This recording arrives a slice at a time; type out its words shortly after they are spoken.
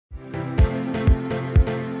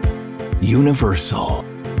universal.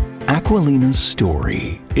 Acqualina's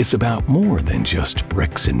story is about more than just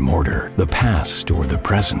bricks and mortar, the past or the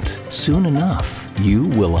present. Soon enough, you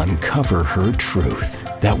will uncover her truth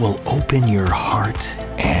that will open your heart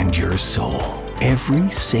and your soul. Every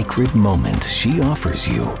sacred moment she offers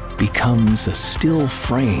you becomes a still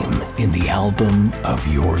frame in the album of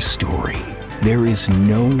your story. There is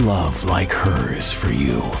no love like hers for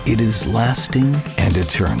you. It is lasting and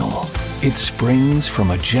eternal. It springs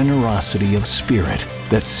from a generosity of spirit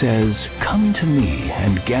that says, "Come to me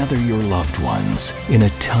and gather your loved ones in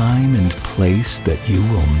a time and place that you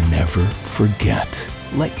will never forget."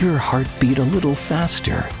 Let your heart beat a little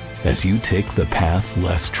faster as you take the path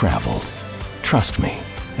less traveled. Trust me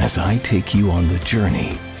as I take you on the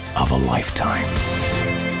journey of a lifetime.